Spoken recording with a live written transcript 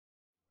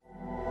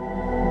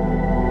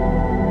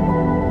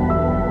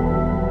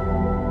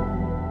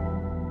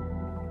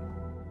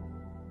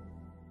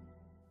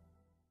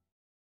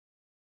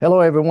Hello,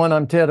 everyone.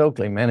 I'm Ted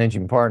Oakley,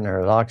 managing partner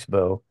at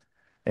Oxbow.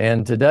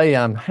 And today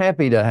I'm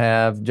happy to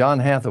have John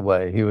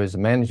Hathaway, who is the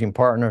managing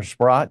partner of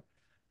Sprott,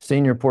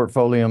 senior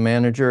portfolio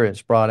manager at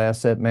Sprott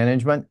Asset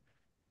Management.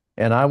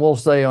 And I will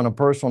say, on a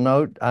personal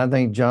note, I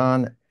think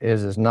John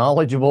is as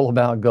knowledgeable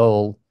about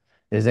gold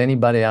as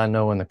anybody I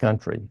know in the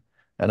country.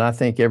 And I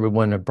think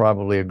everyone would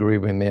probably agree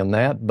with me on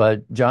that.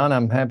 But John,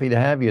 I'm happy to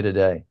have you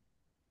today.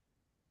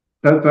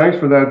 Thanks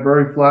for that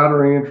very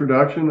flattering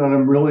introduction,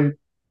 and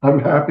I'm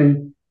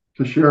happy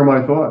to share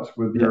my thoughts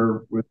with Yeah.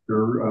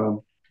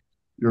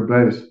 your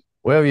base.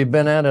 Well, you've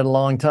been at it a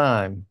long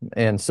time,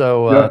 and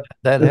so Yep,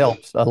 that it's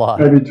helps a lot.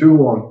 maybe too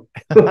long.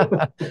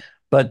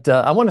 But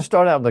I want to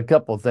start out with a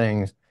couple of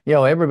things.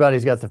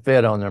 Everybody's got the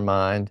Fed on their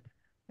mind,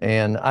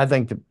 and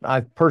I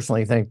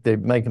personally think they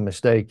make a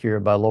mistake here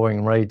by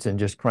lowering rates and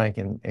just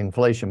cranking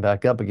inflation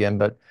back up again.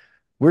 But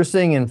we're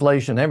seeing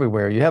inflation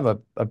everywhere. You have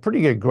a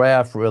pretty good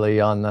graph,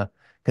 really, on the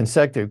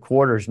consecutive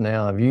quarters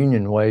now of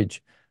union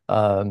wage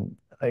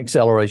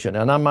acceleration.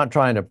 And I'm not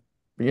trying to,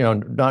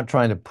 not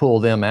trying to pull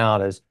them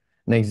out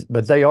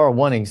but they are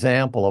one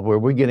example of where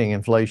we're getting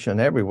inflation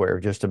everywhere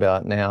just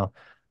about now.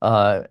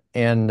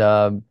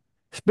 And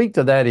speak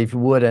to that if you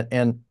would.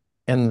 And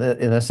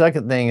the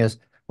second thing is,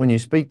 when you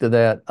speak to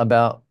that,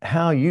 about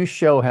how you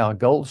show how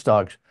gold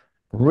stocks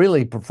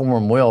really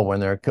perform well when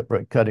they're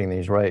cutting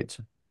these rates.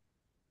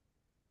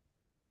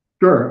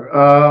 Sure.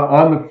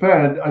 On the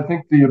Fed, I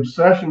think the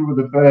obsession with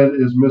the Fed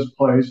is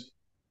misplaced,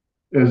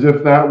 as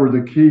if that were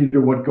the key to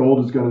what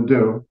gold is going to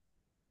do.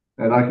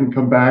 And I can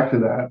come back to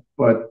that,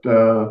 but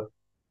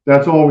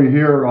that's all we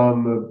hear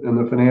in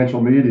the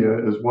financial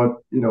media is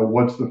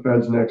what's the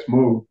Fed's next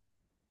move.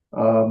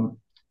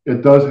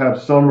 It does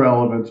have some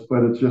relevance,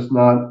 but it's just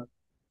not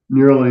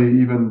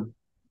nearly even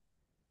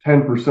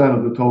 10%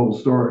 of the total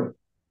story.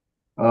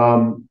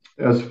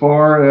 As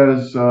far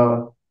as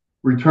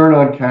return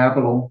on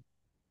capital,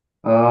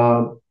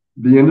 uh,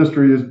 the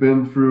industry has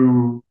been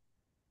through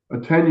a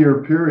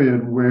 10-year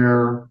period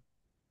where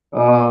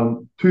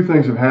two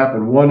things have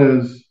happened. One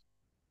is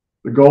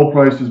the gold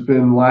price has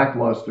been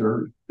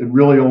lackluster. It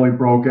really only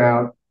broke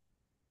out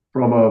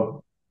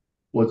from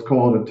let's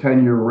call it a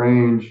 10-year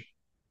range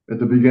at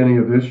the beginning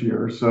of this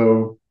year.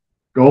 So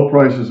gold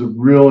prices have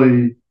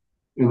really,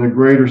 in the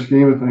greater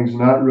scheme of things,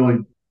 not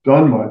really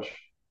done much.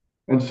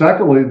 And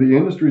secondly, the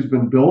industry's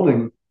been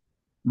building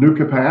new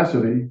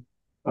capacity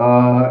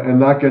and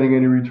not getting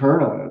any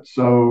return on it.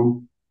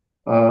 So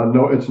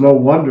no, it's no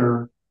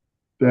wonder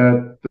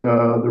that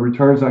the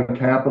returns on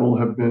capital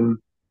have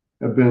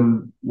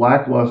been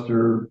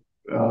lackluster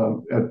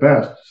at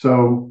best.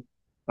 So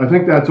I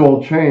think that's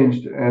all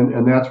changed,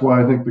 and that's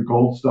why I think the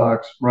gold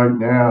stocks right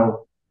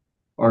now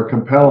are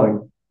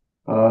compelling.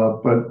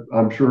 But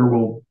I'm sure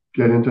we'll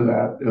get into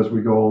that as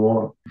we go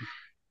along.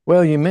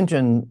 Well, you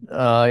mentioned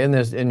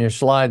in your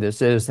slide that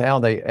says how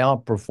the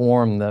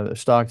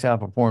stocks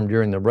outperform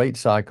during the rate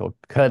cycle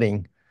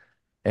cutting,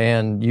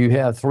 and you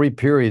have three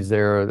periods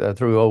there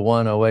through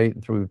 '01,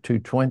 '08 through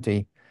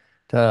 220,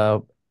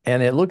 and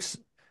it looks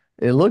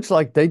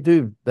like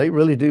they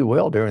really do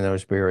well during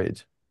those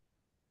periods.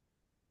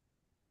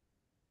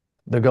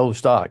 The gold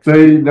stocks.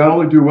 They not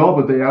only do well,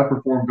 but they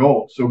outperform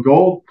gold. So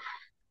gold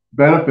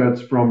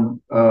benefits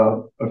from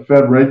a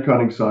Fed rate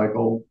cutting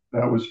cycle.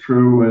 That was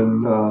true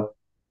in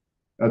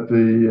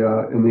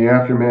the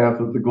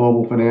aftermath of the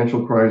global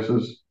financial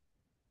crisis.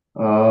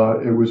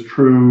 It was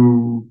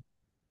true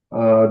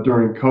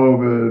during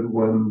COVID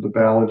when the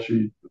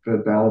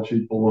Fed balance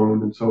sheet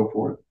ballooned and so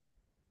forth.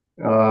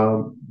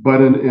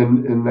 But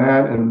in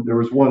that, and there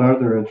was one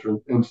other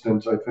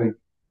instance, I think,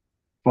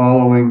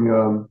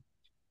 following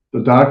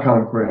the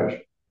dot-com crash,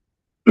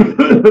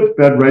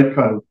 Fed rate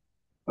cutting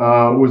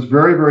was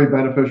very, very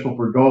beneficial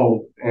for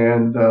gold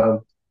and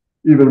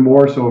even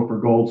more so for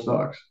gold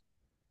stocks.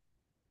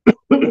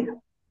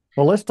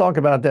 Well, let's talk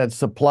about that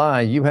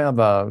supply. You have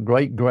a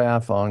great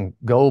graph on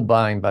gold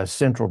buying by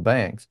central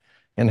banks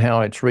and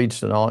how it's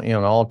reached an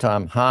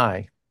all-time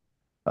high.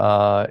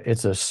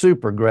 It's a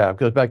super graph,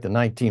 goes back to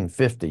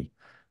 1950,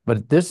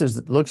 but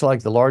looks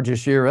like the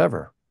largest year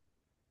ever.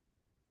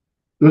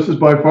 This is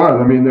by far,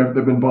 I mean, they've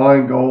been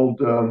buying gold,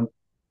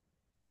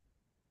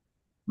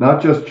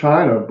 not just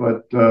China,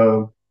 but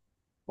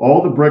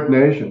all the BRIC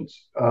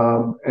nations.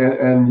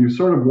 And you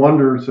sort of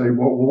wonder, say,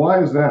 well,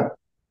 why is that?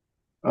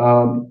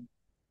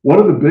 One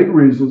of the big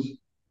reasons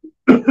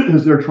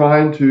is they're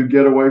trying to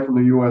get away from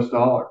the US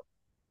dollar.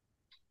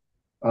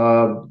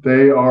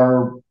 They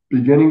are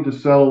beginning to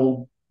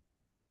settle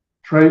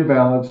trade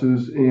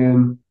balances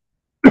in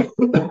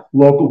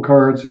local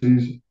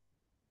currencies,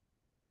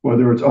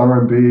 whether it's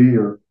RMB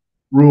or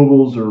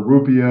rubles or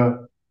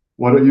rupiah,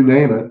 what you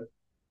name it.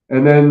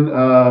 And then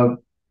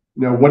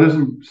what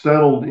isn't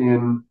settled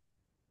in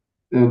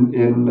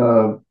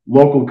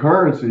local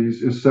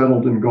currencies is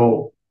settled in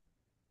gold.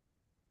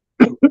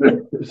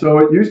 So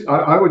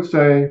I would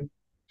say,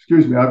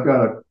 excuse me,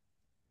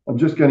 I'm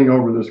just getting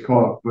over this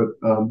cough, but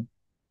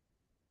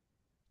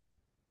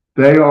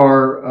they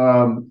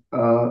are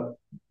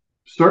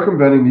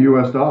circumventing the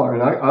U.S. dollar.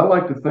 And I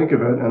like to think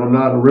of it, and I'm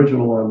not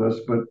original on this,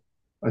 but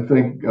I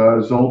think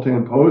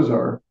Zoltan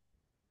Pozar,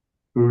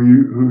 who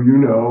you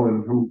know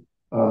and who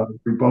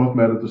we both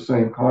met at the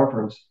same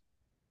conference,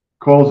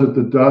 calls it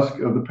the dusk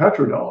of the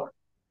petrodollar.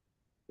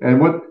 And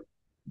what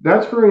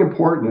that's very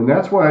important, and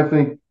that's why I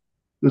think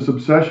this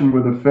obsession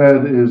with the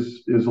Fed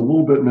is a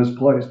little bit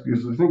misplaced,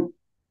 because I think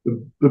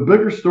the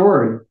bigger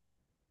story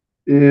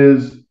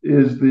is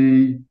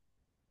the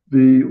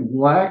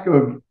lack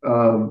of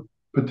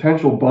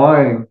potential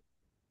buying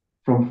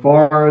from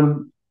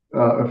foreign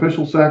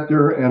official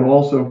sector and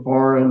also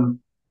foreign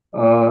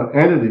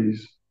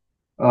entities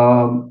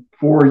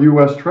for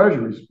U.S.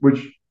 treasuries,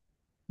 which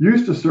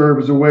used to serve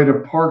as a way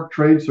to park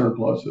trade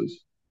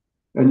surpluses.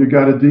 And you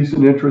got a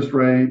decent interest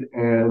rate,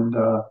 and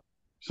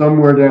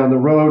somewhere down the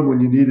road, when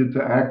you needed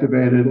to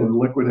activate it and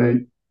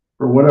liquidate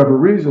for whatever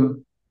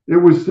reason, it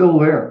was still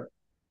there.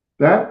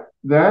 That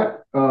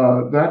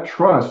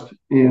trust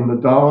in the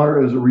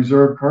dollar as a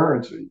reserve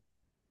currency,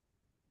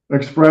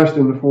 expressed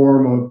in the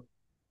form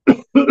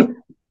of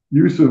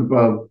use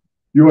of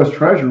U.S.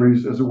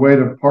 treasuries as a way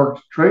to park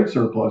trade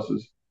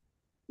surpluses,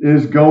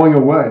 is going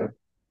away.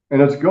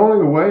 And it's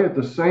going away at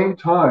the same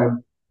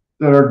time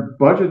that our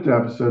budget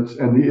deficits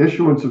and the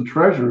issuance of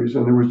treasuries,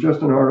 and there was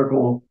just an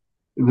article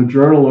in the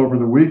Journal over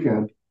the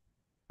weekend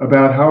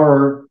about how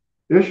our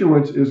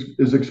issuance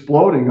is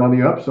exploding on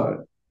the upside.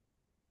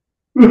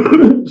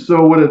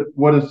 So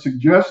what it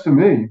suggests to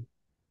me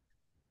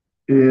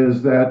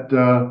is that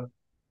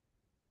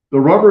the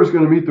rubber is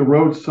going to meet the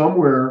road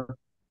somewhere,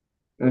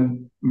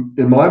 and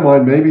in my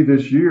mind, maybe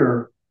this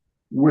year,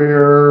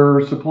 where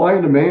supply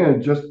and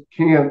demand just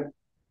can't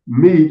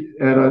meet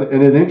at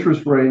an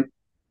interest rate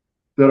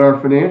that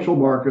our financial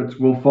markets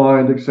will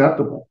find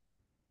acceptable.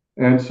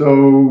 And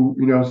so,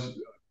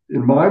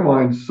 in my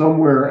mind,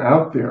 somewhere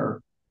out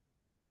there,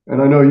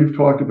 and I know you've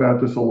talked about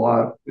this a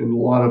lot in a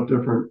lot of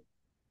different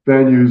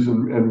venues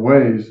and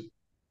ways,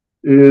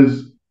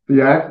 is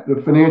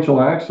the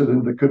financial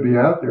accident that could be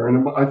out there.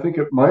 And I think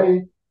it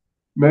may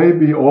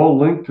be all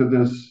linked to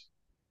this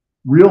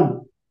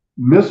real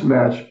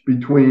mismatch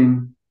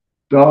between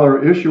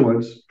dollar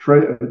issuance,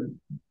 treasury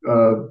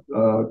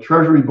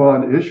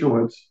bond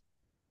issuance,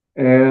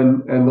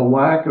 and the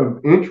lack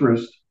of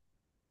interest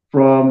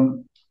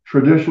from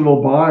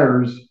traditional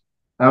buyers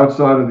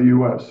outside of the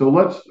U.S. So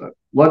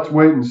let's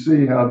wait and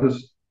see how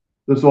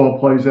this all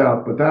plays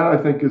out. But that, I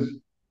think, is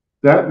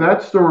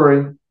that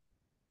story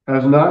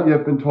has not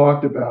yet been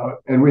talked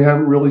about, and we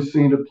haven't really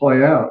seen it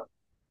play out.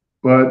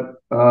 But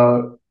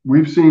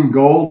we've seen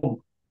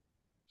gold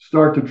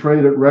start to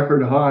trade at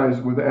record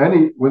highs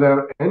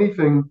without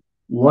anything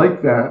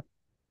like that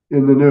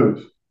in the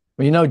news.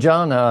 Well,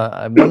 John,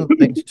 one of the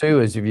things too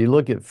is if you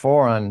look at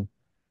foreign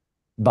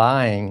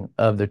buying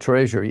of the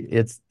Treasury,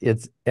 it's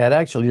at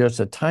actually just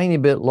a tiny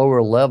bit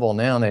lower level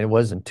now than it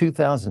was in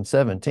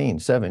 2017,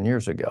 7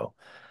 years ago.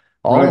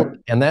 Right.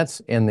 And that's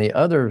in the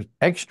other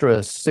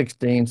extra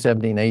 16,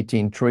 17,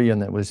 18 trillion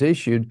that was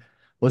issued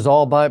was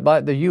all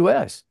by the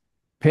U.S.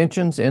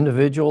 pensions,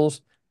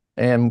 individuals,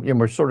 and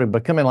we're sort of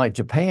becoming like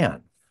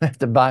Japan, have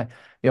to buy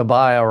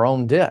our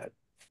own debt.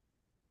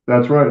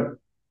 That's right.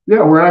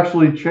 Yeah, we're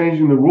actually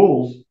changing the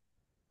rules.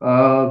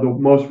 The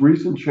most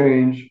recent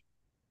change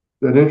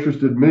that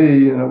interested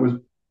me, and it was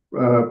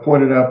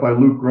pointed out by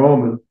Luke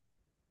Groman,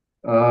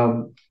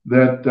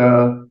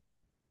 that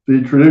the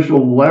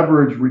traditional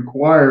leverage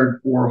required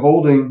for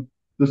holding,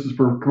 this is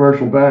for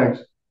commercial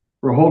banks,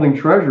 for holding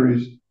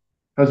treasuries,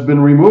 has been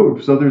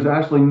removed. So there's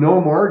actually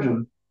no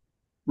margin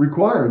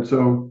required.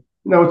 So,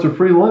 it's a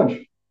free lunch.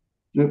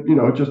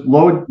 Just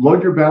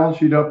load your balance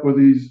sheet up with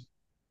these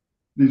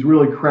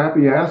really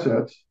crappy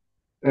assets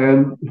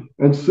and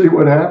see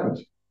what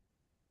happens.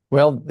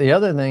 Well, the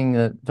other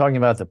thing, talking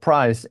about the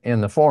price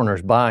and the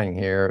foreigners buying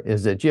here,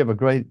 is that you have a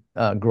great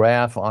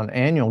graph on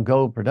annual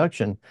gold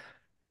production,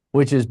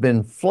 which has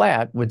been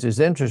flat, which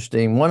is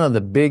interesting. One of the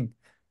big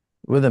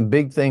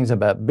things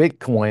about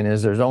Bitcoin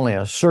is there's only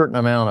a certain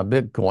amount of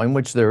Bitcoin,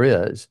 which there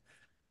is,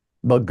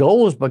 but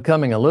gold is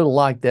becoming a little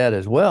like that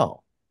as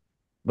well,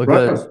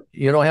 because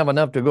you don't have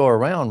enough to go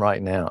around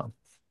right now.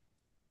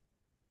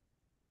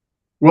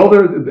 Well,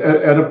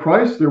 at a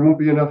price, there won't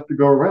be enough to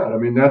go around. I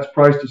mean, that's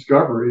price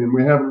discovery, and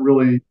we haven't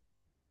really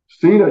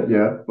seen it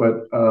yet.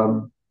 But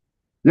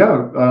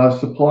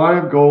supply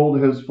of gold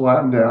has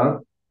flattened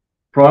out,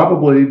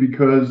 probably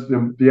because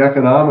the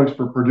economics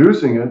for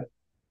producing it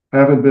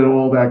haven't been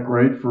all that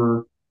great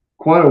for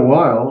quite a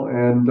while.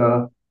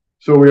 And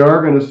so we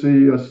are going to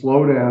see a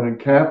slowdown in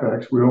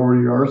capex. We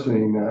already are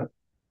seeing that.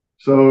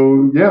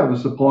 So, yeah, the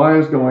supply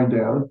is going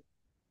down.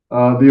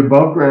 The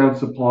above ground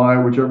supply,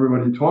 which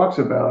everybody talks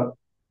about,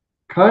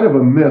 kind of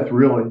a myth,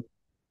 really,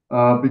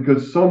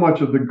 because so much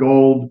of the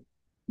gold,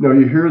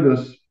 you hear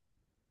this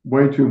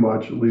way too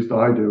much, at least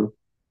I do,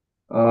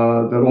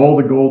 that all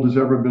the gold has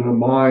ever been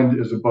mined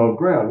is above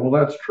ground. Well,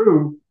 that's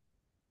true,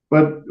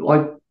 but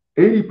like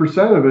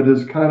 80% of it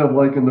is kind of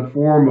like in the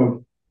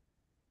form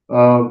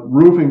of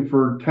roofing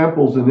for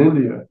temples in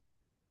India,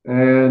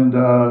 and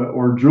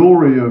or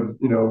jewelry of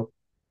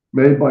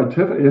made by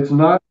Tiffany. It's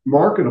not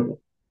marketable.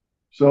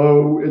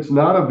 So it's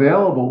not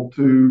available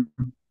to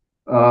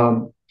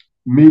um,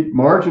 meet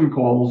margin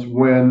calls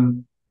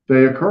when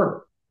they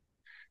occur.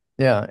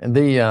 Yeah,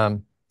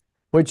 and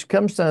which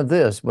comes down to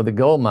this with the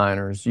gold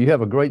miners, you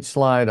have a great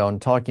slide on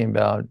talking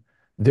about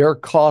their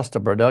cost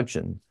of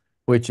production,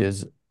 which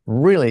is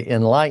really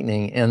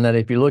enlightening. In that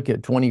if you look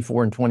at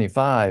 24 and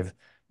 25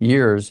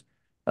 years,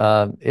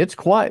 it's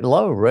quite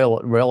low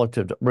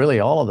relative to really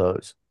all of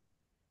those.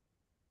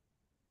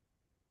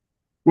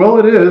 Well,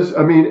 it is.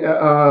 I mean,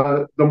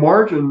 the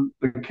margin,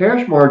 the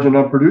cash margin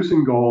on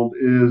producing gold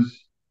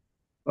is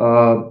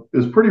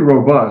pretty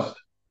robust.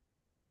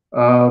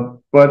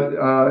 But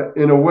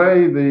in a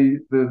way,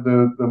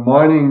 the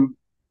mining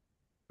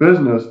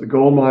business, the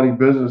gold mining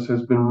business,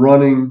 has been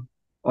running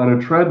on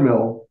a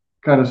treadmill,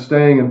 kind of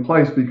staying in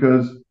place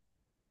because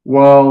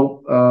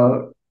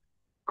while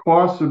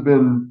costs have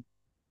been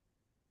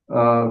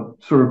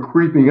sort of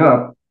creeping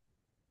up,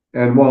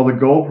 and while the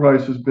gold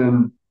price has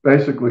been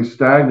basically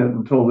stagnant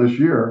until this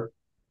year,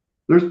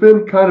 there's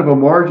been kind of a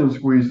margin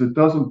squeeze that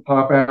doesn't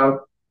pop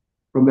out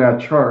from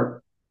that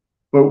chart.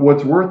 But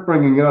what's worth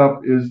bringing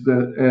up is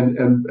that,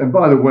 and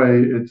by the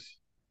way,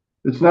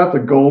 it's not the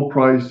gold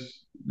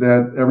price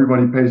that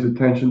everybody pays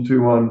attention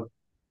to on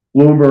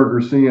Bloomberg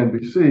or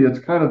CNBC. It's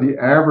kind of the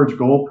average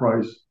gold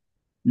price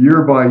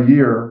year by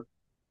year,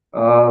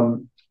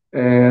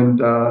 and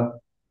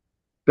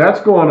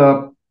that's gone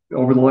up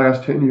over the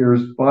last 10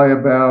 years by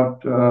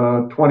about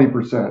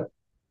 20%.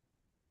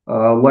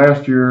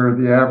 Last year,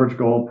 the average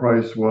gold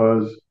price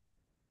was,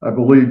 I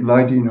believe,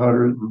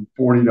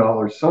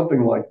 $1,940,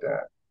 something like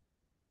that.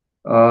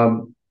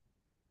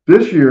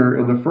 This year,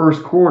 in the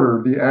first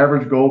quarter, the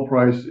average gold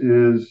price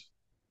is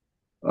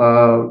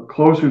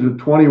closer to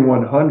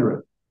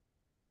 2,100.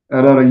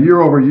 And on a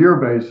year-over-year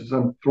basis,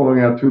 I'm throwing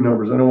out two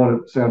numbers. I don't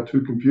want to sound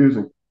too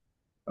confusing.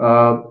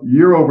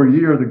 Year over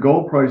year, the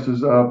gold price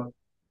is up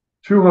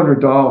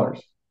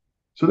 $200.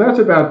 So that's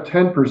about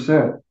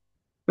 10%.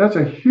 That's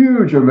a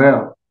huge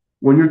amount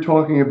when you're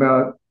talking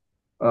about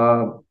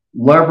a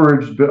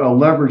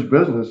leveraged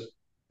business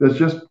that's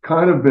just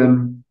kind of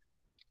been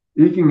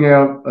eking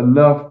out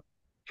enough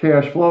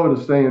cash flow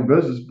to stay in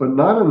business, but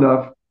not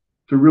enough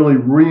to really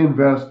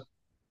reinvest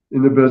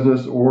in the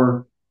business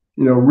or,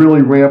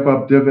 really ramp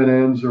up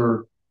dividends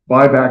or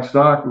buy back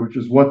stock, which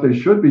is what they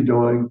should be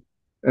doing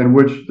and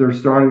which they're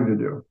starting to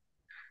do.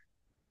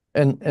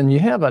 And you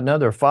have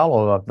another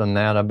follow-up on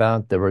that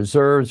about the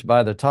reserves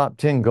by the top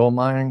 10 gold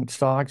mining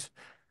stocks,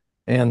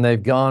 and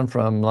they've gone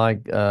from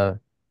like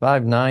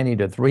 590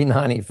 to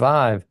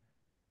 395.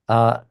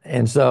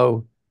 And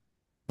so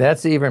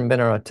that's even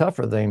been a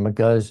tougher thing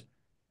because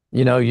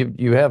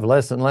you have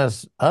less and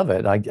less of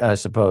it, I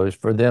suppose,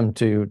 for them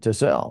to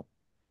sell.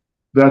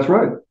 That's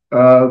right.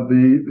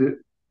 The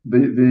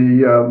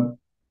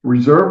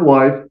reserve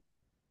life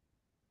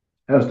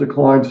has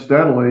declined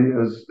steadily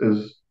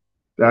as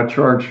that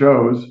chart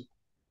shows,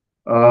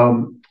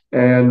 and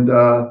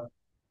the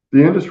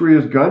industry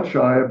is gun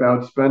shy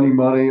about spending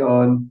money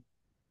on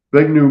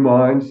big new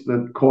mines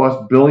that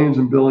cost billions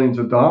and billions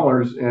of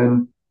dollars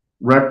and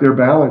wreck their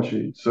balance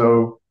sheet.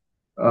 So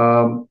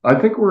I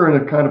think we're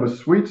in a kind of a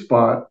sweet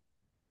spot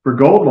for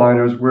gold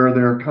miners where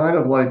they're kind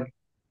of like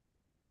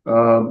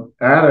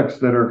addicts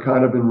that are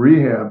kind of in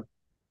rehab,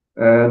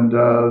 and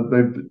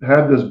they've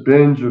had this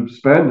binge of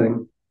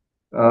spending,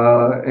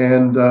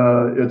 and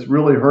it's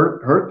really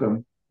hurt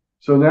them.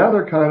 So now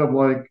they're kind of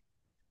like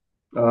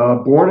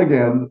born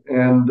again,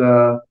 and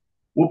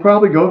we'll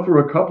probably go through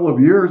a couple of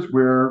years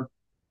where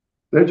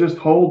they just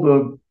hold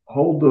the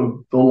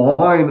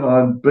line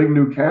on big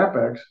new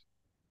capex,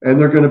 and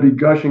they're going to be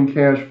gushing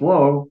cash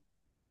flow,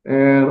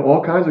 and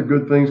all kinds of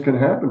good things can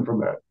happen from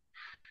that.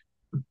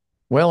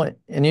 Well,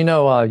 and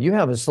you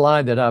have a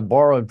slide that I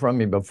borrowed from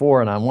you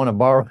before, and I want to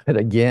borrow it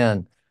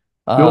again.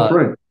 Feel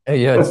free.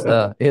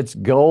 Yeah, it's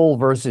gold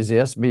versus the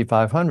S&P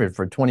 500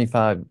 for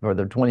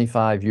the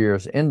 25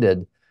 years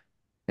ended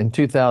in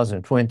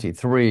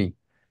 2023,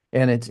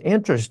 and it's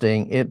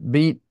interesting. It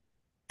beat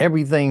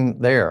everything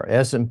there.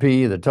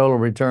 S&P, the total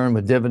return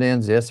with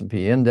dividends, the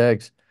S&P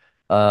index.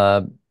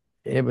 I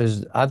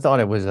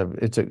thought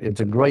it's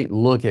a great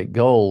look at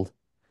gold,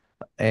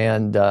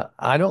 and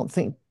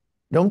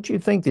don't you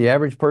think the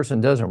average person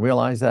doesn't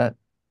realize that?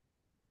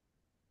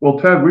 Well,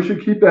 Ted, we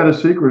should keep that a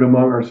secret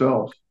among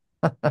ourselves.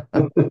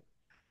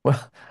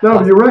 Well,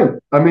 No, you're right.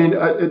 I mean,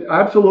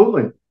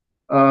 absolutely.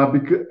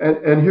 Because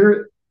and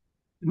here,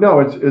 no,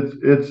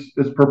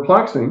 it's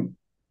perplexing,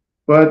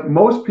 but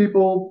most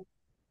people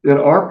in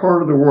our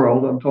part of the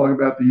world, I'm talking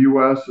about the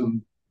U.S.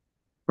 and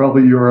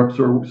probably Europe,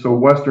 so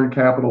Western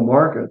capital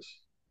markets,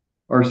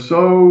 are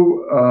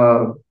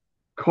so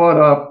caught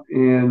up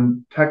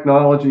in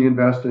technology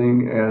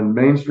investing and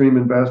mainstream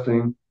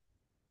investing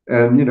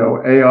and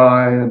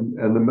AI and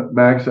the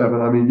Mag 7.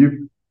 I mean,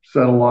 you've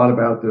said a lot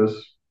about this,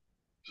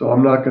 so I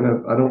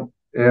don't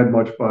add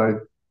much by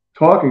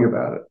talking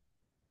about it.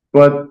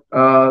 But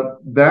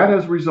that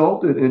has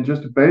resulted in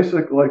just a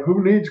basic, like,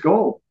 who needs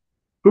gold?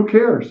 Who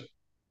cares?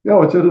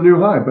 It's at a new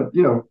high. But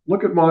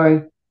look at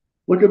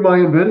Look at my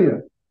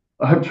NVIDIA.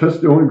 I'm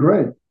just doing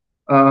great.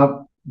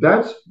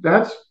 That's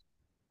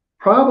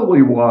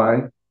probably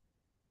why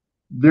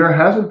there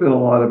hasn't been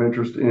a lot of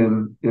interest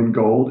in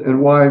gold,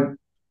 and why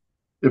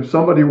if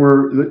you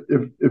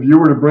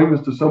were to bring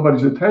this to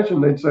somebody's attention,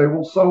 they'd say,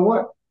 well, so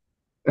what?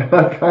 And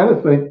I kind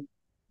of think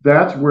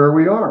that's where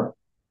we are,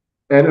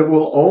 and it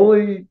will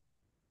only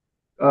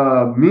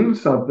mean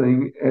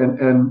something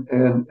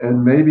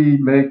and maybe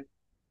make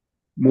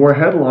more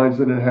headlines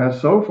than it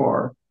has so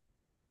far,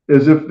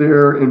 is if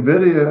their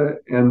Nvidia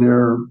and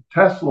their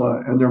Tesla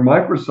and their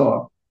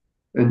Microsoft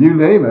and you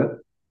name it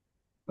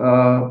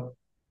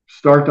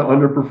start to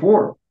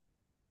underperform.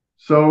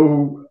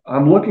 So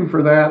I'm looking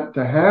for that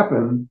to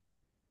happen.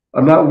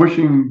 I'm not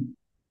wishing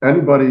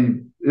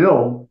anybody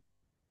ill,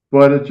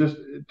 but it just,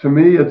 to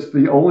me, it's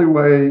the only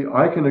way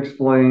I can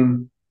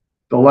explain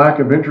the lack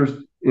of interest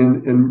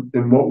in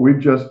what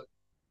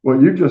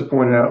you just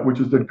pointed out,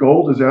 which is that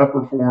gold has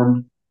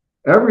outperformed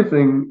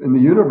everything in the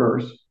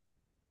universe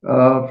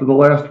for the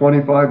last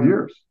 25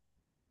 years.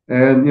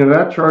 And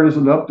that chart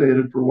isn't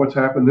updated for what's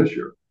happened this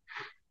year.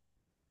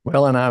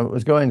 Well, and I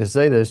was going to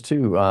say this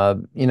too.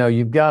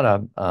 You've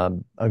got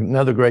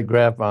another great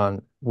graph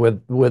on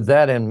with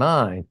that in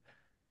mind,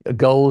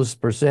 gold's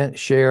percent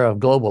share of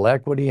global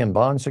equity and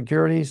bond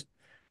securities,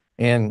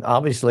 and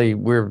obviously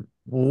we're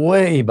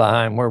way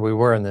behind where we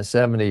were in the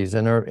 70s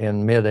and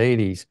in mid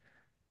 80s.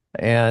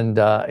 And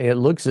it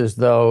looks as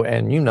though,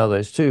 and you know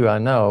this too, I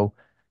know,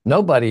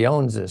 nobody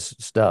owns this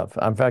stuff.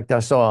 In fact, I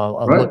saw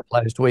a Right. look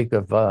last week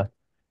of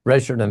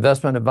registered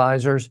investment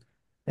advisors,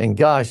 and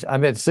gosh, I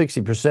bet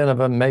 60% of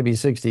them, maybe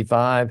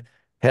 65,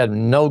 had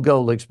no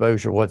gold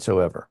exposure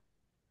whatsoever.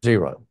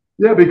 Zero.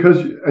 Yeah,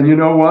 and you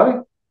know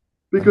why?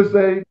 Because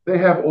they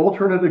have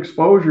alternate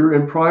exposure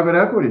in private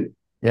equity,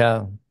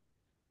 Yeah.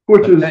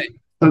 which is Okay.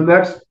 the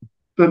next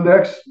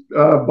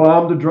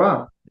bomb to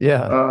drop.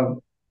 Yeah.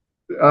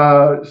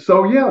 They're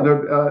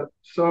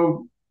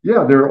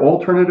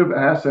alternative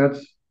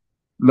assets,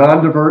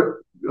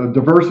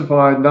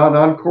 diversified,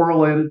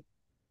 non-correlated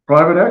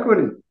private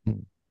equity.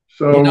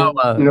 You know,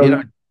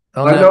 So,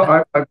 on I that,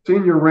 know I've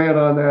seen your rant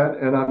on that,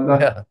 and I'm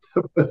not. yeah.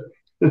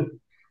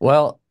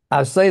 Well,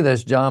 I say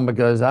this, John,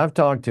 because I've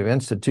talked to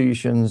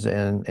institutions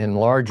and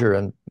larger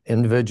and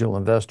individual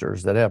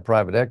investors that have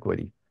private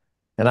equity,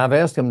 and I've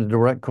asked them the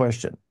direct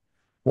question,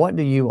 what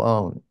do you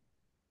own?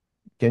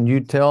 Can you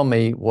tell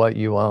me what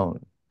you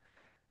own?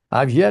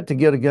 I've yet to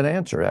get a good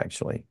answer,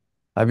 actually.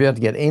 I've yet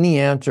to get any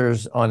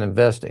answers on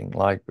investing,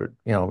 like,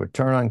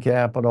 return on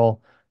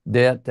capital,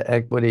 debt to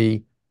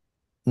equity,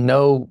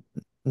 no,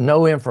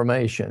 no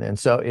information. And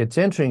so it's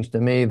interesting to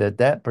me that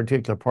that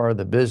particular part of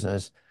the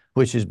business,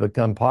 which has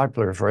become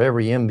popular for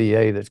every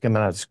MBA that's come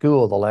out of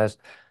school the last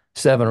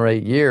 7 or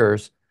 8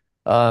 years,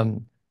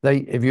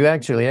 if you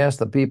actually ask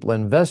the people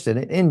invested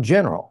in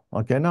general,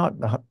 okay, not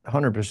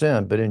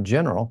 100%, but in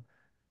general,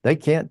 they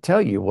can't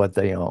tell you what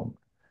they own.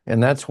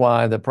 And that's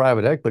why the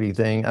private equity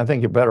thing, I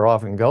think you're better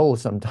off in gold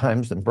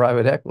sometimes than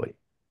private equity.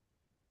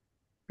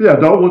 Yeah,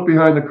 don't look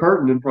behind the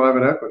curtain in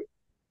private equity.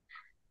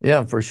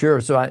 Yeah, for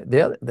sure. So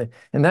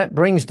and that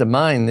brings to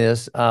mind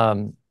this,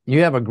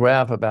 you have a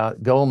graph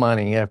about gold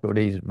mining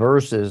equities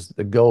versus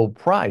the gold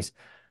price.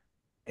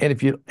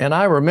 And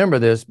I remember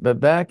this, but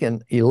back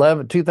in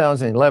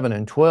 2011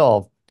 and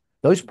 12,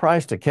 those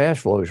price to cash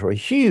flows were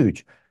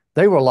huge.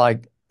 They were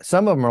like,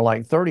 some of them are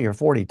like 30 or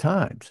 40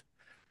 times.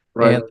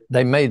 Right. And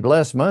they made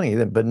less money,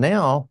 but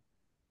now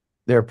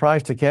their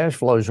price to cash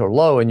flows are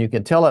low. And you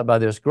can tell it by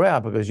this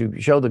graph because you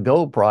show the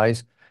gold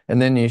price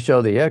and then you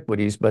show the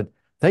equities, but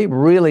they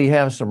really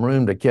have some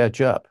room to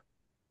catch up.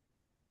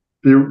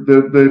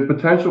 The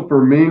potential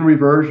for mean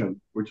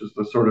reversion, which is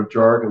the sort of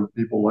jargon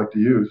people like to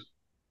use,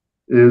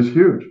 is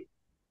huge,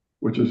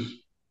 which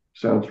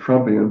sounds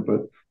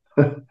Trumpian,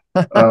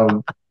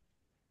 um,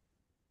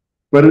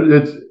 but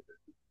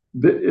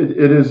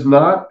it is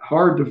not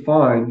hard to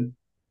find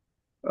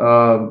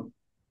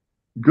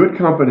good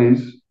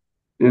companies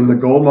in the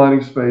gold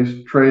mining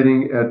space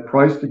trading at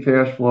price to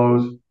cash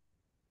flows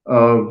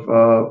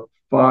of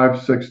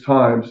 5, 6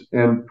 times,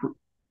 and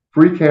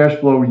free cash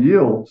flow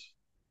yields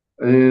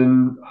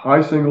in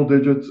high single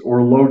digits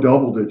or low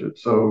double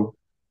digits. So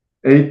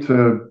 8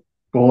 to,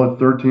 call it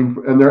 13,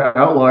 and they're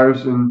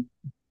outliers in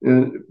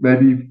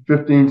maybe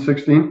 15,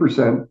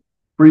 16%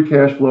 free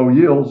cash flow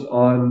yields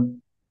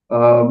on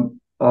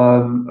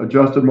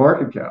adjusted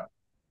market cap.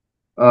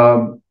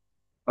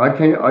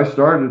 I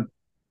started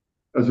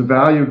as a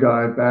value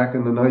guy back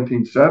in the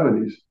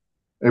 1970s,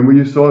 and when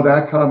you saw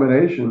that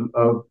combination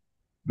of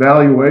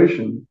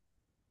valuation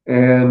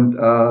and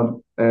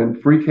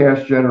free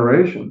cash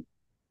generation,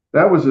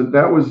 that was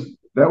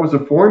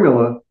a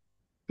formula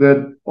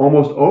that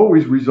almost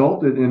always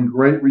resulted in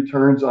great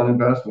returns on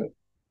investment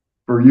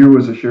for you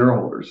as a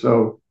shareholder.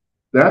 So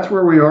that's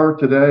where we are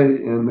today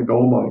in the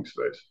gold mining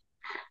space.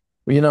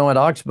 Well, at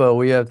Oxbow,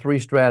 we have 3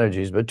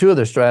 strategies, but 2 of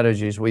the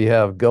strategies we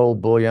have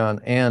gold, bullion,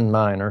 and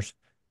miners.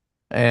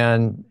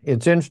 And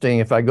it's interesting,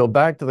 if I go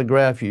back to the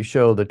graph you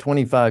show, the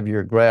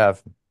 25-year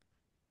graph,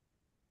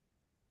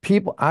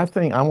 people, I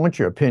think, I want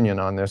your opinion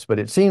on this, but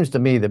it seems to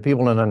me that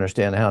people don't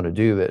understand how to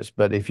do this.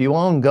 But if you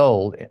own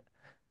gold,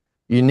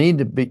 you need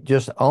to be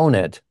just own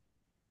it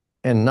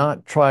and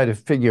not try to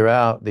figure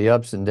out the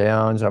ups and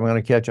downs. I'm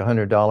going to catch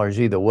 $100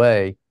 either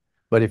way.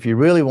 But if you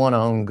really want to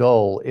own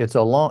gold, it's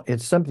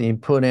something you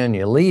put in,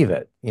 you leave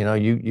it.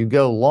 You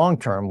go long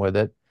term with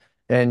it,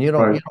 and you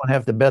Right. don't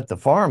have to bet the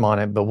farm on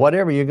it. But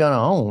whatever you're going to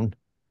own,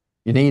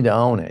 you need to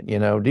own it.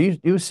 Do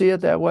you see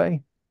it that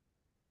way?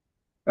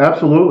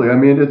 Absolutely. I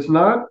mean, it's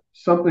not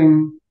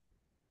something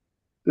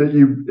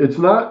it's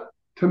not,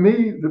 to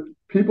me, the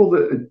people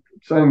that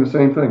saying the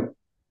same thing,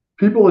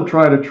 people that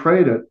try to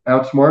trade it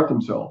outsmart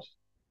themselves.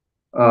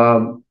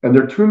 And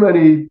there are too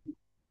many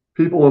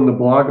people in the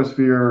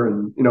blogosphere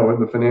and, in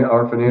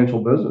our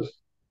financial business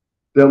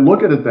that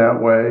look at it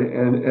that way,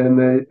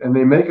 and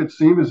they make it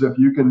seem as if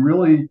you can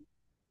really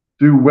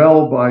do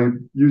well by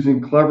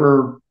using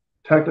clever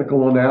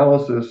technical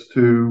analysis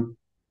to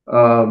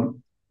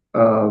um,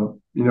 uh,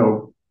 you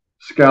know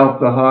scalp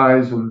the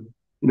highs and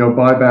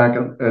buy back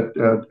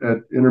at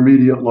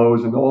intermediate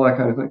lows and all that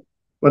kind of thing.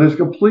 But it's a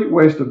complete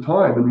waste of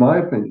time, in my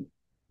opinion,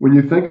 when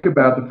you think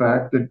about the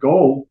fact that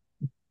gold,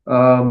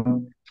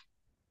 um,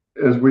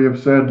 as we have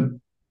said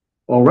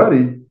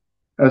already,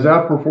 has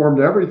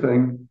outperformed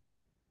everything,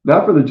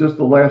 not for just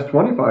the last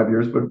 25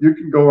 years, but you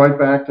can go right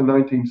back to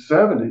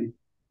 1970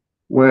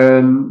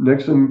 when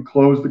Nixon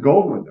closed the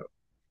gold window.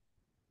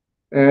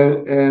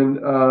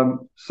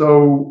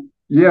 So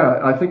yeah,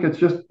 I think if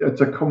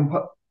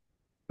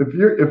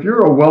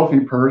you're a wealthy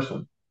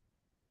person,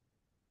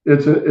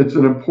 it's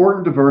an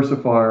important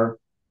diversifier.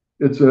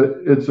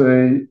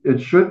 It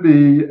should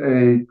be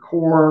a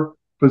core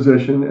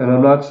position, and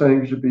I'm not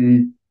saying it should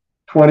be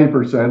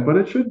 20%, but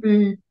it should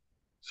be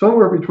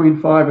somewhere between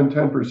 5 and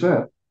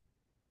 10%.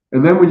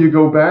 And then when you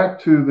go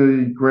back to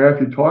the graph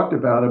you talked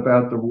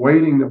about the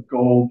weighting of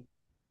gold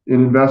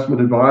in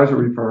investment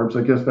advisory firms,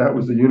 I guess that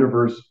was the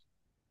universe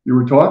you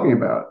were talking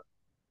about.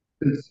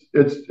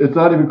 It's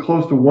not even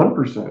close to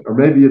 1%, or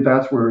maybe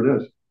that's where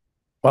it is.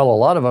 Well, a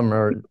lot of them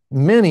are,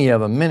 many of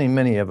them,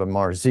 many of them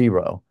are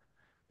zero.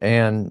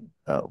 And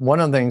one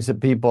of the things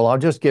that I'll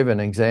just give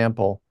an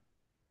example.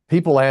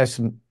 People ask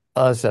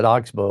us at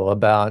Oxbow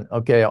about,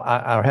 okay,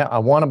 I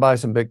want to buy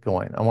some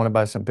Bitcoin. I want to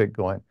buy some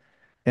Bitcoin.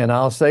 And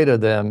I'll say to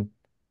them,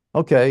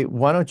 okay,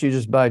 why don't you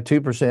just buy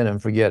 2%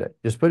 and forget it?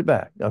 Just put it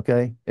back.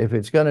 Okay. If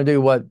it's going to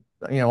do what,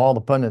 all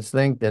the pundits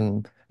think,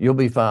 then you'll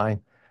be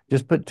fine.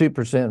 Just put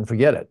 2% and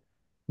forget it.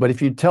 But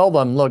if you tell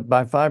them, look,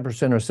 buy 5%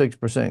 or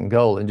 6% in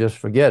gold and just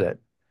forget it,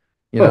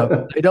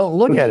 they don't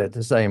look at it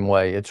the same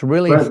way. It's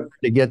really Right. hard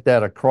to get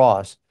that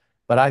across.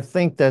 But I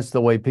think that's the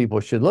way people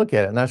should look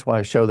at it. And that's why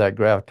I show that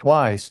graph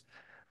twice,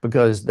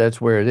 because that's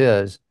where it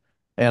is.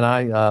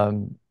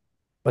 And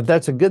but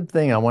that's a good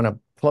thing I want to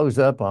close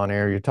up on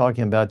here. You're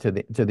talking about to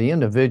the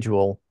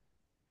individual.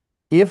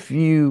 If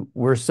you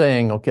were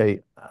saying, okay,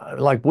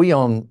 like we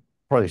own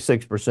probably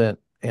 6%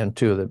 in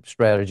two of the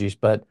strategies,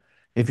 but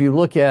if you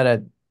look at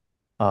it,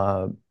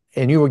 uh,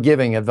 and you were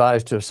giving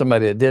advice to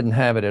somebody that didn't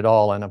have it at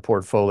all in a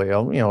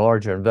portfolio,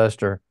 larger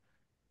investor,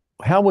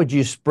 how would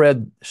you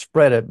spread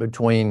it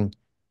between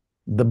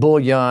the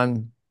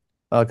bullion?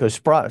 Because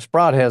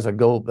Sprott has a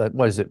gold,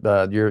 what is it?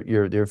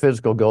 Your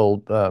physical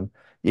gold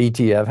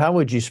ETF. How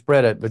would you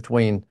spread it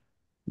between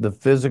the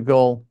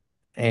physical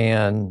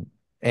and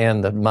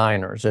the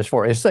miners? As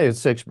far as say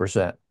it's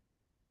 6%.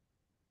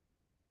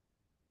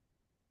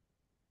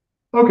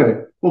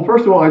 Okay. Well,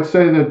 first of all, I'd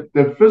say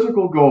that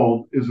physical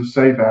gold is a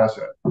safe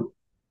asset.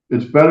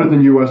 It's better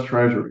than U.S.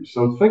 Treasuries.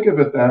 So think of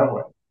it that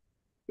way.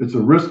 It's a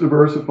risk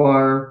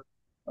diversifier.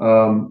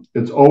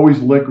 It's always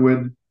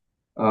liquid.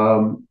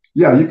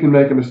 Yeah, you can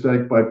make a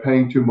mistake by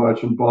paying too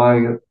much and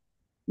buying it,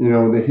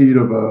 in the heat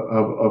of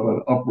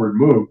an upward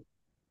move.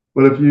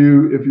 But if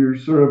you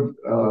sort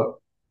of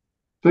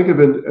think of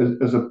it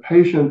as a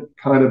patient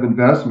kind of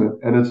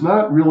investment, and it's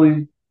not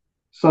really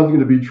something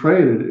to be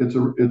traded, it's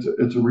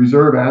a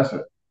reserve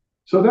asset.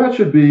 So that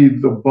should be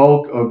the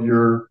bulk of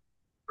your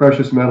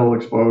precious metal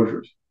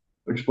exposure.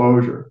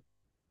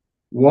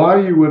 Why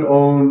you would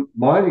own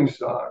mining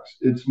stocks?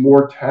 It's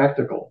more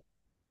tactical,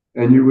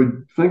 and you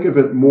would think of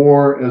it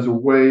more as a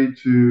way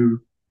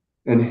to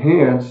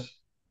enhance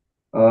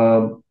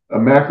a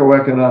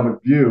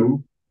macroeconomic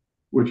view,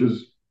 which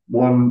is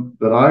one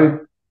that I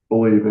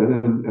believe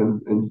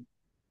in, and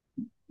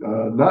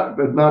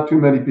not too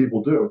many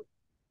people do,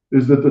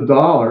 is that the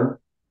dollar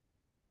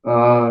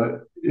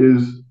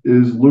is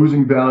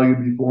losing value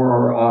before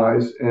our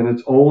eyes, and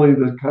it's only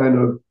the kind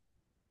of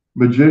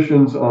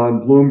magicians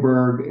on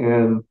Bloomberg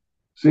and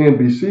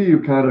CNBC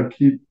who kind of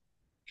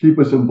keep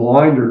us in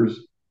blinders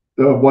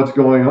of what's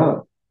going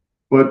on.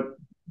 But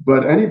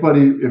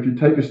anybody, if you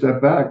take a step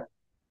back,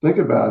 think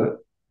about it.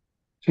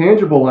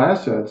 Tangible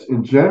assets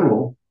in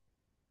general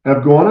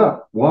have gone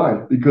up.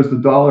 Why? Because the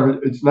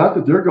dollar, it's not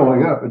that they're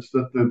going up, it's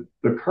that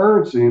the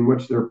currency in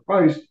which they're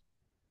priced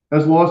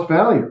has lost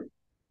value.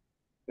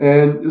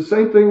 And the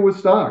same thing with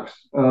stocks.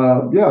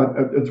 Yeah,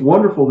 it's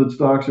wonderful that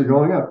stocks are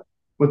going up,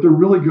 but they're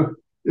really good.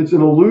 It's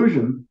an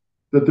illusion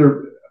that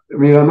I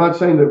mean, I'm not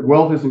saying that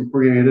wealth isn't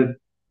created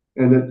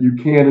and that you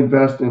can't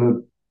invest in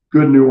a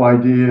good new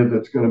idea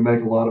that's going to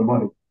make a lot of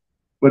money.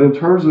 But in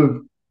terms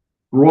of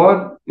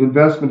broad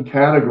investment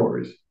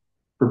categories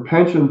for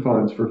pension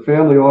funds, for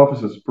family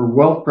offices, for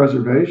wealth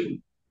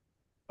preservation,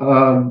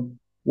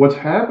 what's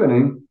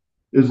happening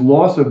is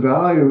loss of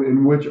value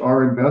in which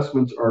our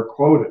investments are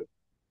quoted.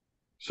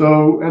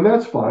 So, and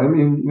that's fine. I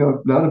mean,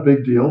 not a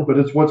big deal, but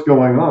it's what's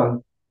going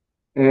on.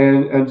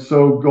 And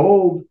so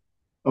gold,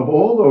 of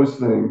all those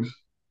things,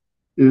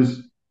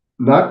 is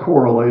not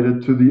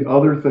correlated to the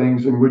other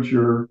things in which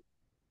your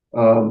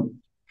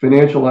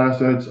financial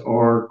assets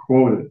are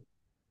quoted.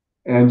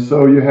 And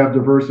so you have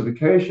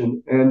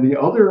diversification. And the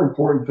other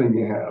important thing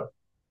you have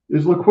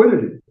is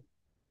liquidity.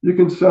 You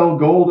can sell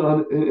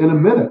gold in a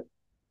minute.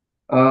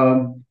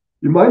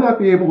 You might not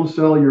be able to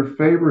sell your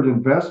favorite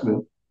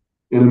investment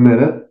in a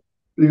minute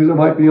because it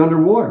might be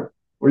underwater,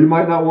 or you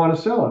might not want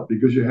to sell it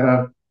because you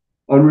have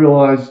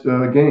unrealized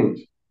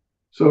gains.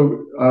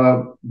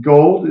 So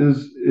gold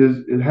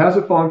it has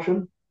a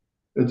function.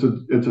 It's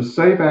a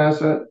safe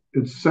asset.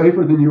 It's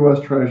safer than U.S.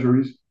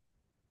 Treasuries,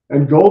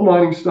 and gold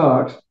mining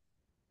stocks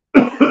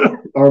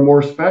are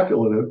more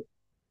speculative.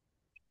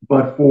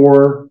 But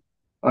for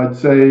I'd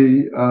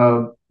say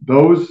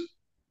those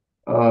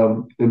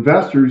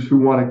investors who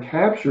want to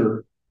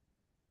capture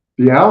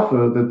the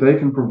alpha that they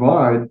can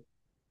provide,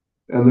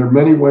 and there are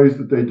many ways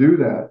that they do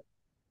that,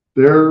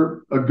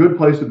 they're a good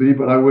place to be.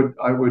 But I would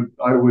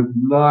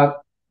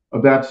not,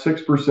 of that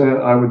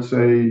 6%, I would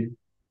say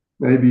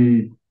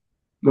maybe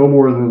no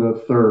more than a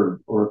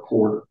third or a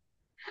quarter.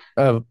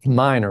 Of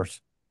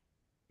miners.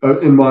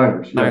 In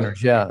miners, yes.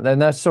 Miners, yeah.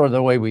 And that's sort of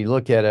the way we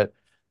look at it.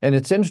 And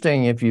it's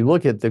interesting, if you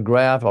look at the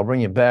graph, I'll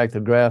bring you back, the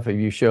graph of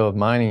you show of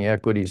mining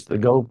equities, the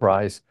gold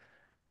price,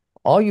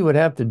 all you would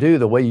have to do,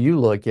 the way you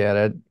look at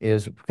it,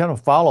 is kind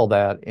of follow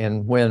that.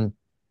 And when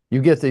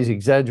you get these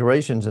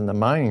exaggerations in the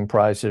mining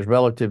prices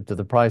relative to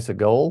the price of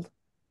gold,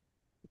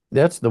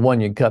 that's the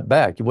one you'd cut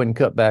back. You wouldn't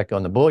cut back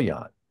on the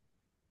bullion.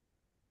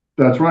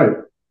 That's right.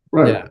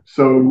 Right. Yeah.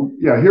 So,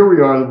 yeah, here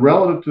we are.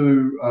 Relative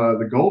to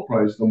the gold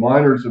price, the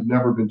miners have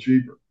never been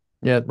cheaper.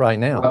 Yeah, right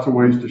now. Lots of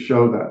ways to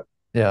show that.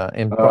 Yeah,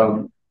 and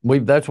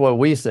that's what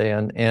we say.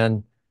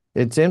 And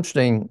it's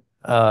interesting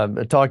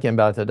talking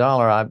about the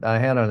dollar. I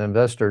had an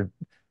investor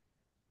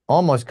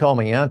almost call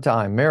me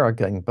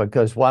anti-American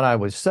because what I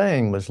was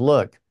saying was,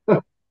 look,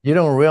 you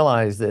don't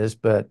realize this,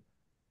 but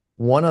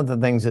one of the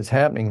things that's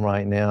happening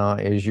right now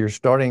is you're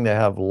starting to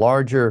have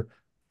larger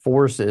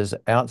forces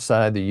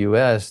outside the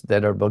U.S.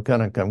 that are going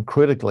to become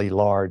critically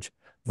large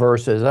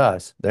versus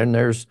us. Then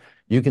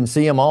you can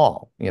see them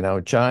all,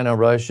 China,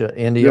 Russia,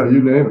 India. Yeah,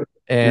 you name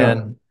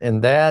it.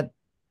 And that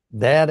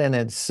in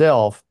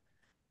itself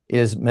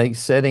makes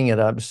setting it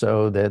up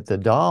so that the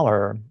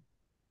dollar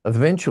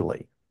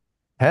eventually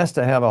has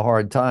to have a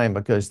hard time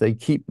because they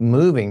keep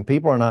moving.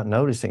 People are not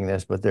noticing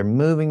this, but they're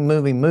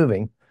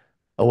moving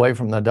away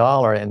from the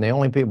dollar, and the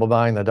only people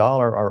buying the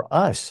dollar are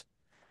us.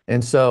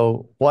 And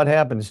so what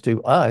happens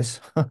to us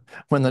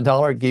when the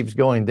dollar keeps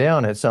going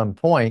down at some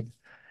point?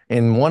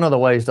 And one of the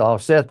ways to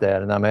offset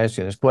that, and I'm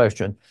asking this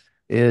question,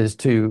 is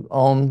to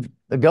own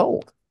the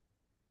gold.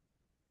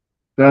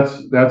 That's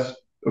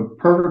a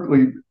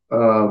perfectly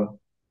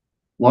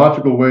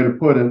logical way to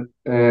put it.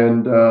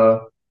 And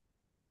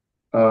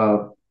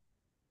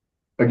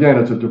again,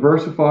 it's a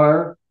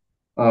diversifier.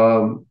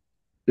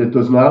 It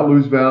does not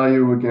lose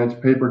value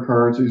against paper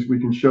currencies. We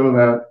can show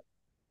that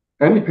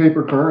any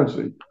paper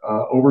currency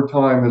over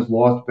time has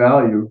lost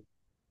value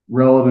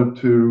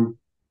relative to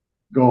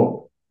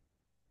gold.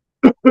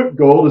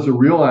 Gold is a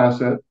real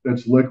asset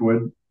that's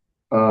liquid,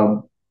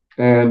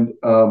 and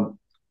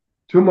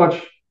too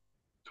much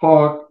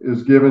talk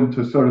is given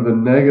to sort of the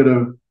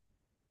negative,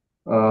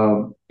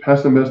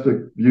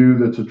 pessimistic view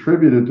that's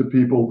attributed to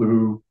people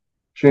who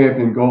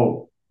champion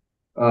gold.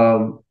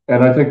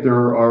 And I think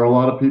there are a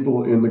lot of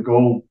people in the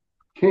gold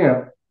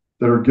camp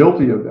that are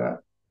guilty of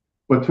that.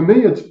 But to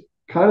me, it's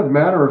kind of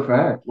matter of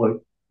fact. Like,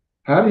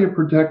 how do you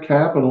protect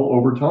capital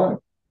over time?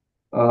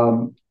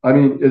 I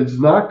mean, it's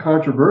not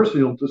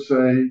controversial to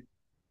say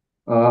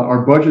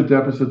our budget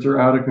deficits are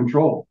out of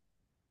control.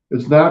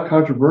 It's not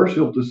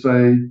controversial to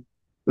say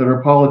that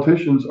our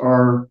politicians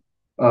are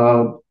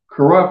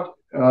corrupt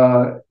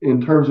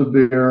in terms of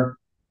their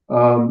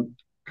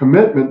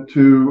commitment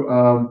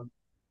to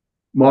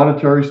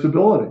monetary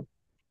stability.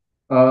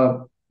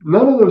 None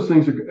of those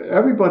things,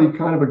 everybody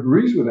kind of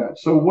agrees with that.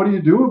 So what do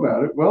you do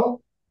about it?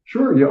 Well,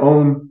 sure, you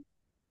own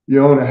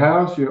a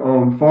house, you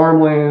own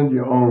farmland,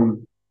 you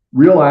own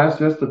real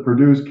assets that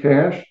produce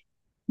cash,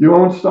 you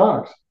own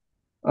stocks.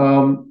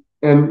 And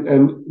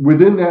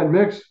within that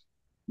mix,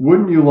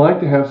 wouldn't you like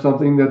to have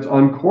something that's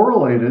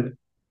uncorrelated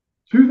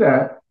to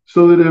that,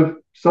 so that if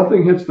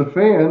something hits the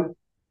fan,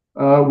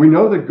 we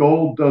know that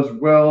gold does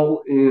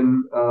well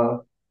in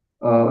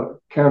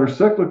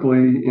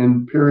countercyclically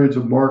in periods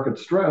of market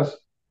stress.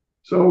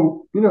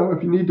 So,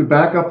 if you need to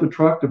back up the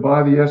truck to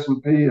buy the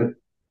S&P at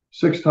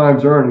 6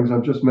 times earnings,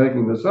 I'm just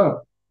making this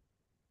up,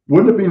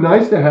 wouldn't it be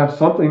nice to have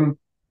something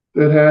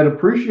that had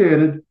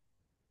appreciated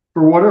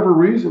for whatever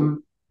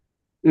reason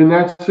in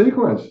that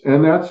sequence.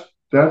 And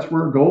that's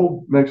where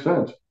gold makes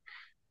sense.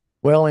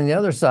 Well, and the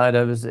other side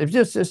of it is if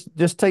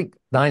just take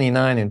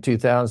 99 and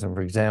 2000,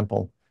 for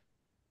example,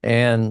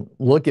 and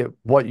look at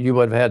what you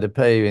would have had to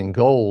pay in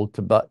gold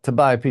to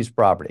buy a piece of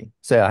property,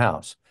 say a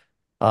house.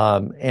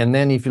 And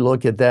then if you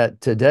look at that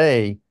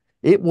today,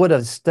 it would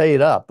have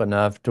stayed up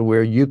enough to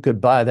where you could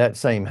buy that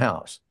same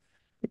house,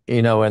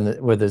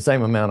 and with the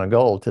same amount of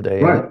gold today.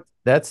 And Right.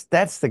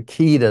 that's the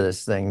key to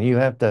this thing. You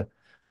have to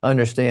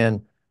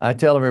understand. I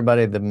tell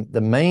everybody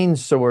the main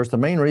source, the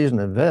main reason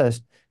to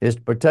invest is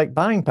to protect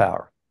buying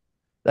power.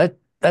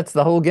 That's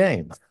the whole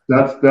game.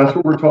 That's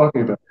what we're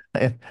talking about.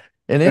 And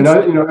And it's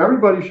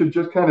everybody should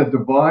just kind of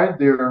divide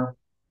the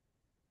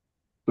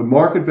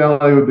market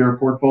value of their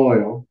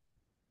portfolio,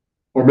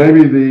 or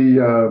maybe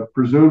the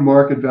presumed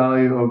market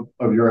value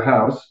of your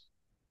house.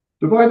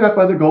 Divide that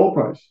by the gold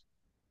price,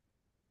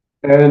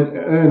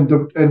 and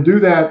do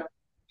that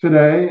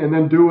today, and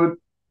then do it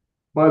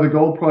by the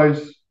gold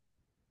price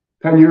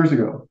 10 years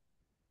ago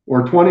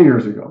or 20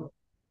 years ago,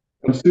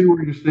 and see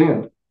where you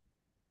stand.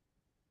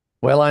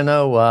 well,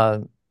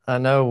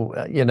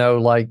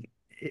 like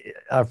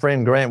our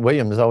friend Grant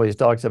Williams always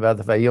talks about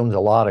the fact he owns a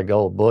lot of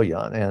gold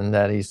bullion, and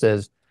that he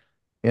says,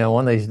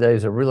 one of these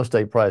days a real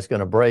estate price is going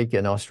to break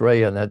in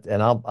Australia,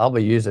 and I'll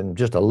be using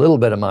just a little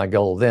bit of my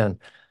gold then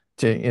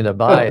to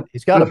buy it.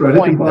 He's got a That's right. He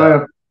can point buy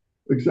though.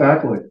 a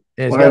exactly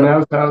He's buy got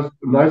a a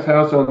nice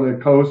house on the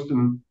coast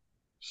and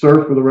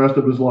surf for the rest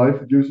of his life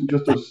using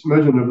just a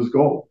smidgen of his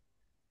gold.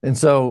 And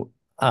so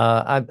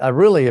I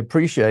really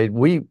appreciate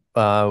we're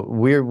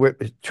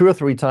two or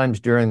three times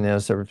during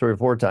this, or three or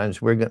four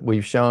times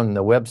we've shown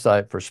the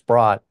website for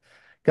Sprott.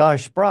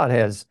 Gosh, Sprott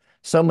has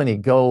so many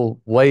gold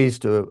ways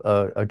to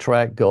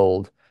attract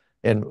gold.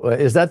 And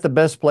is that the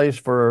best place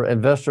for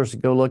investors to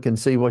go look and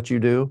see what you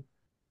do?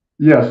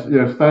 Yes,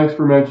 yes. Thanks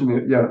for mentioning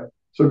it. Yeah.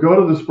 So go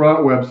to the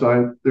Sprott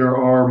website. There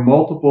are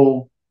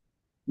multiple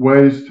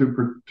ways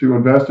to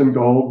invest in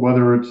gold,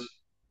 whether it's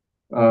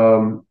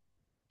um,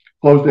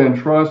 closed-end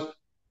trust,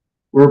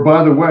 or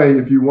by the way,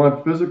 if you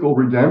want physical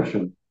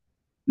redemption,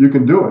 you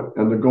can do it.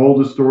 And the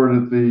gold is stored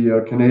at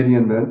the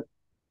Canadian Mint.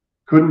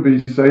 Couldn't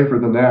be safer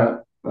than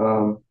that.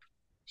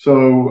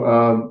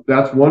 So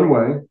that's one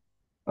way.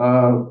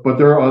 But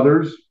there are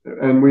others,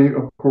 and we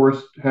of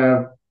course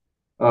have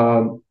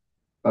um,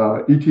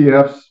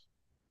 ETFs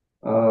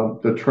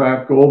that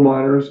track gold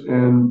miners,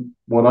 and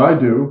what I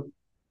do,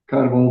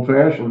 kind of old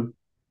fashioned,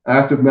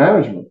 active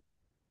management.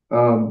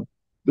 Um,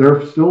 there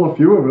are still a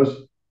few of us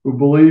who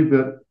believe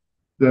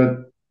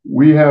that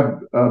we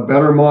have a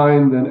better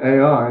mind than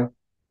AI,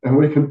 and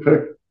we can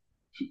pick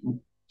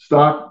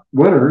stock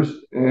winners,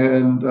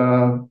 and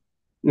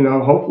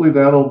hopefully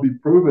that'll be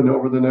proven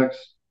over the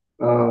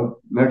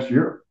next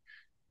year.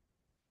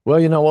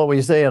 Well, what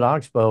we say at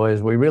Oxbow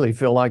is we really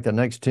feel like the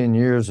next 10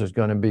 years is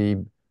going to be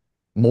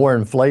more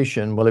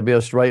inflation. Will it be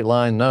a straight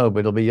line? No, but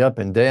it'll be up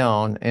and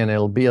down, and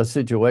it'll be a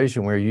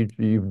situation where you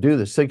do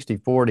the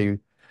 60/40,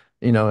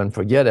 and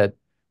forget it,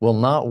 will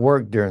not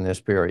work during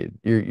this period.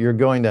 You're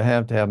going to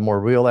have more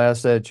real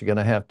assets. You're going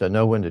to have to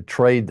know when to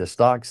trade the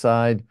stock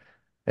side.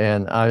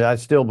 And I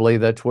still believe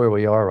that's where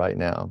we are right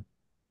now.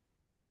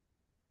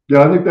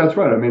 Yeah, I think that's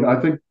right. I mean, I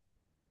think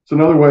it's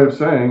another way of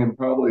saying, and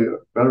probably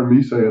better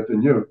me say it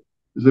than you,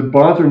 is that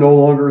bonds are no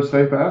longer a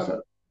safe asset.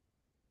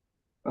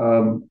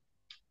 Um,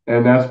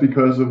 and that's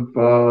because of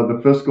the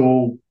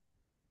fiscal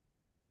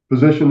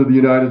position of the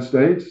United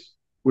States,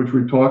 which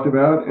we've talked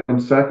about.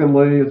 And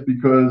secondly, it's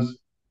because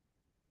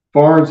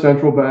foreign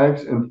central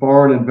banks and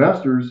foreign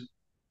investors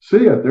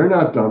see it. They're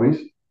not dummies.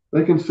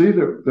 They can see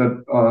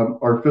that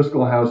our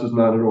fiscal house is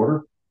not in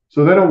order,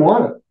 so they don't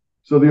want it.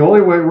 So the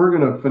only way we're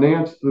going to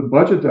finance the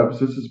budget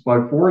deficits is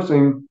by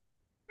forcing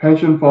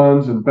pension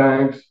funds and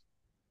banks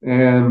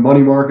and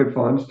money market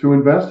funds to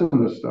invest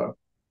in this stuff.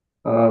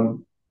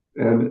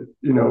 And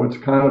it's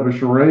kind of a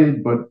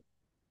charade, but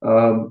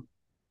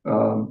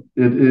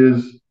it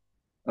is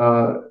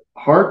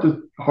hard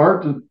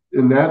to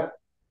in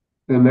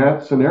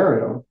that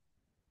scenario,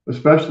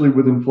 especially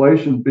with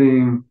inflation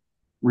being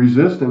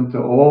resistant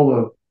to all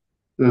of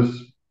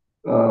this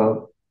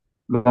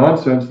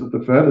nonsense that the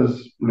Fed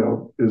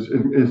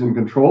is in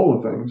control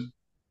of things.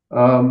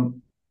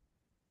 Um,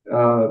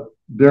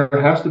 there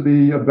has to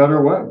be a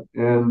better way,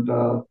 and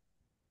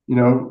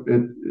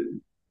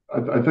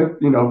I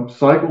think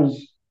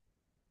cycles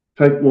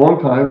take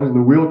long time, and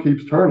the wheel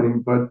keeps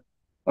turning. But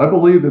I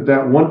believe that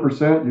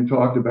 1% you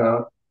talked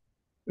about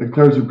in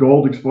terms of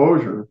gold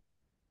exposure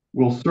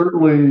will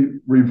certainly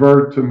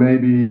revert to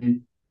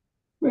maybe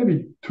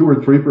 2 or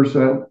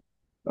 3%.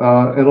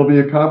 It'll be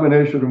a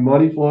combination of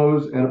money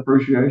flows and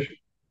appreciation.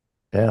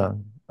 Yeah,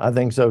 I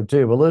think so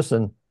too. Well,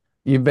 listen,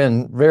 you've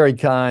been very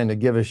kind to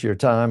give us your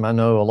time. I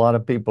know a lot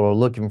of people are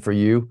looking for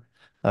you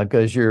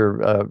because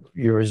you're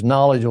as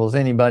knowledgeable as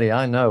anybody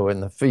I know in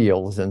the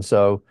fields. And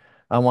so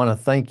I want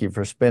to thank you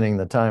for spending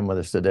the time with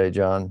us today,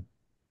 John.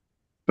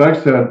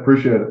 Thanks, Ted.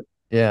 Appreciate it.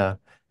 Yeah,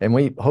 and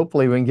we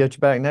hopefully we can get you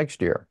back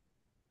next year.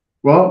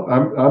 Well,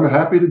 I'm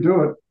happy to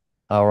do it.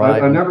 All I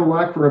right. never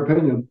lack for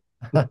opinion.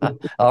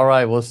 All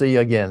right, we'll see you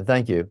again.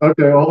 Thank you.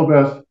 Okay, all the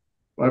best.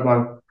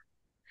 Bye-bye.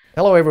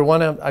 Hello,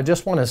 everyone. I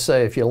just want to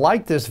say, if you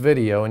like this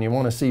video and you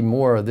want to see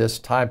more of this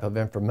type of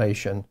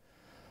information,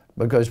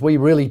 because we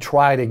really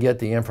try to get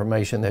the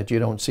information that you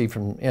don't see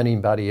from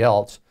anybody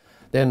else,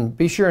 then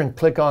be sure and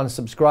click on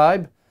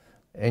subscribe,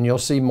 and you'll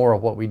see more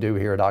of what we do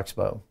here at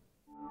Oxbow.